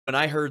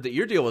when I heard that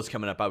your deal was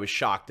coming up, I was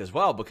shocked as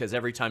well, because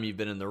every time you've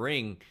been in the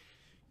ring,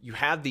 you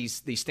had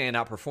these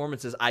standout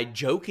performances. I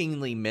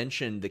jokingly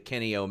mentioned the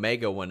Kenny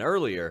Omega one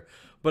earlier,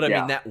 but I mean,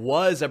 Yeah. that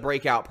was a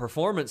breakout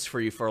performance for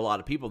you. For a lot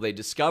of people, they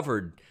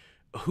discovered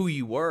who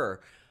you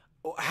were.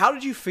 How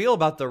did you feel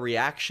about the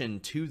reaction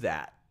to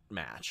that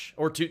match,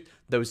 or to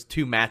those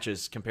two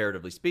matches,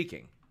 comparatively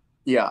speaking?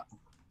 Yeah.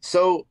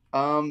 So,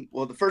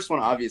 well, the first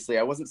one, obviously,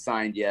 I wasn't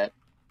signed yet.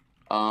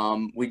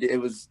 It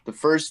was the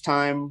first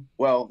time,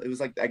 well, it was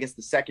like, I guess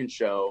the second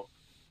show,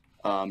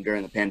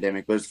 during the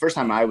pandemic, but it was the first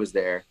time I was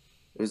there.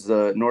 It was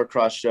the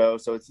Norcross show.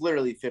 So it's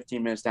literally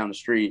 15 minutes down the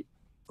street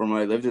from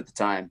where I lived at the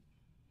time.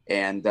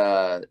 And,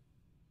 I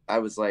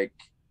was like,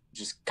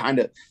 just kind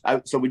of,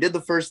 so we did the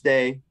first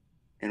day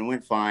and it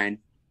went fine.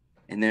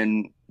 And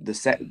then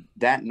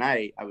that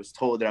night I was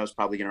told that I was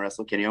probably going to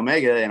wrestle Kenny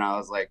Omega. And I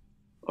was like,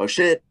 oh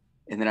shit.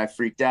 And then I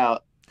freaked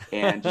out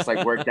and just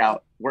like worked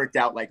out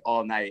like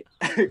all night.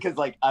 Cause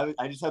like, I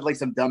just had like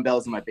some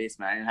dumbbells in my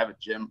basement. I didn't have a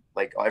gym.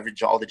 Like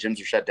all the gyms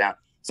were shut down.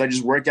 So I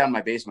just worked out in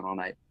my basement all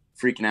night,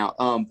 freaking out.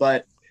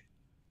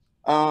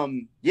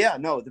 Yeah,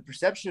 no, the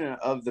perception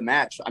of the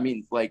match, I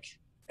mean, like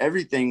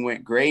everything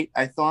went great,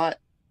 I thought.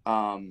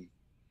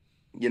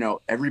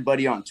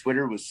 Everybody on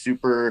Twitter was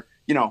super,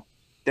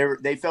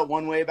 they felt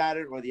one way about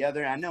it or the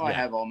other. I know I Yeah.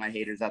 have all my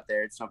haters out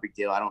there. It's no big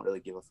deal. I don't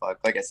really give a fuck.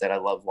 Like I said, I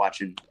love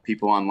watching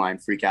people online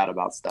freak out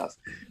about stuff.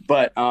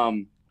 But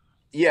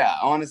yeah,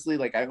 honestly,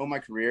 like I owe my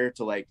career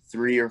to like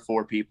 3 or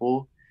 4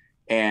 people,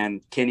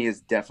 and Kenny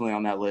is definitely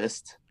on that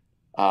list.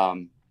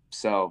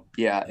 So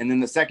yeah, and then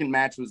the second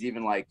match was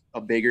even like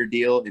a bigger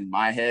deal in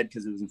my head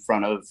because it was in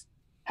front of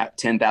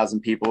 10,000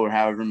 people or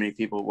however many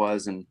people it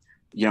was, and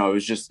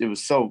it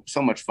was so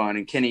much fun.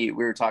 And Kenny,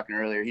 we were talking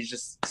earlier, he's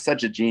just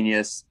such a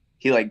genius.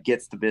 He like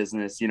gets the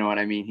business, you know what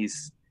I mean?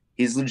 He's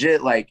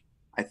legit, like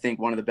I think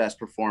one of the best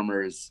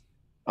performers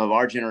of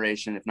our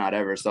generation, if not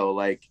ever. So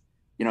like,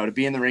 to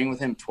be in the ring with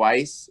him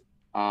twice,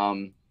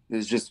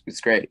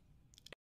 it's great.